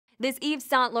This Yves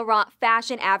Saint Laurent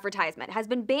fashion advertisement has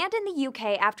been banned in the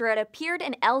UK after it appeared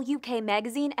in Elle UK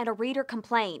magazine and a reader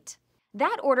complained.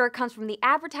 That order comes from the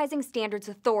Advertising Standards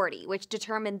Authority, which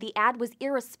determined the ad was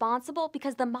irresponsible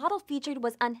because the model featured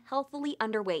was unhealthily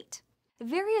underweight.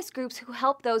 Various groups who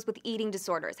help those with eating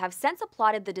disorders have since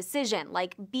applauded the decision,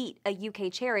 like Beat, a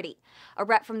UK charity. A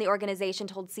rep from the organization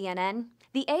told CNN,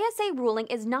 "The ASA ruling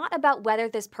is not about whether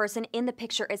this person in the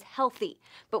picture is healthy,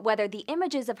 but whether the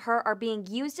images of her are being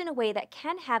used in a way that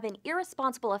can have an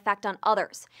irresponsible effect on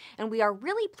others. And we are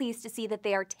really pleased to see that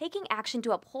they are taking action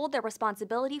to uphold their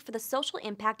responsibility for the social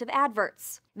impact of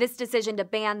adverts." This decision to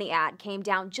ban the ad came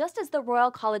down just as the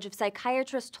Royal College of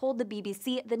Psychiatrists told the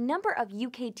BBC the number of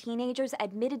UK teenagers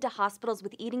admitted to hospitals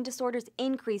with eating disorders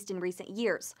increased in recent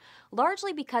years,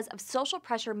 largely because of social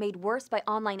pressure made worse by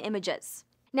online images.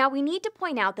 Now, we need to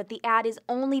point out that the ad is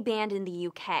only banned in the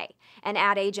UK. An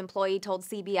Ad Age employee told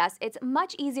CBS it's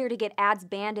much easier to get ads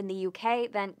banned in the UK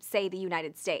than, say, the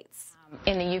United States.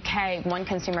 In the UK, one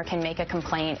consumer can make a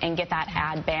complaint and get that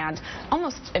ad banned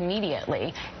almost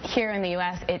immediately. Here in the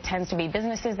US, it tends to be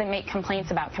businesses that make complaints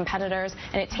about competitors,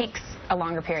 and it takes a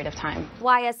longer period of time.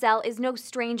 YSL is no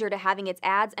stranger to having its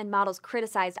ads and models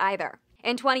criticized either.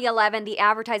 In 2011, the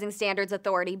Advertising Standards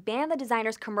Authority banned the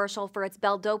designer's commercial for its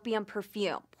Beldopium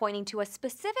perfume, pointing to a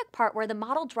specific part where the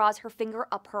model draws her finger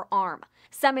up her arm.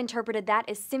 Some interpreted that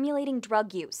as simulating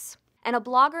drug use. And a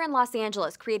blogger in Los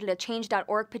Angeles created a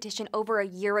Change.org petition over a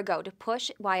year ago to push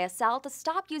YSL to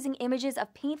stop using images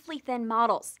of painfully thin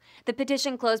models. The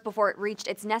petition closed before it reached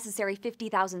its necessary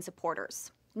 50,000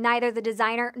 supporters. Neither the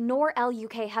designer nor Elle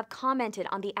UK have commented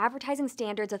on the Advertising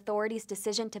Standards Authority's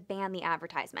decision to ban the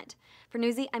advertisement. For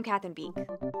Newsy, I'm Katherine Beek.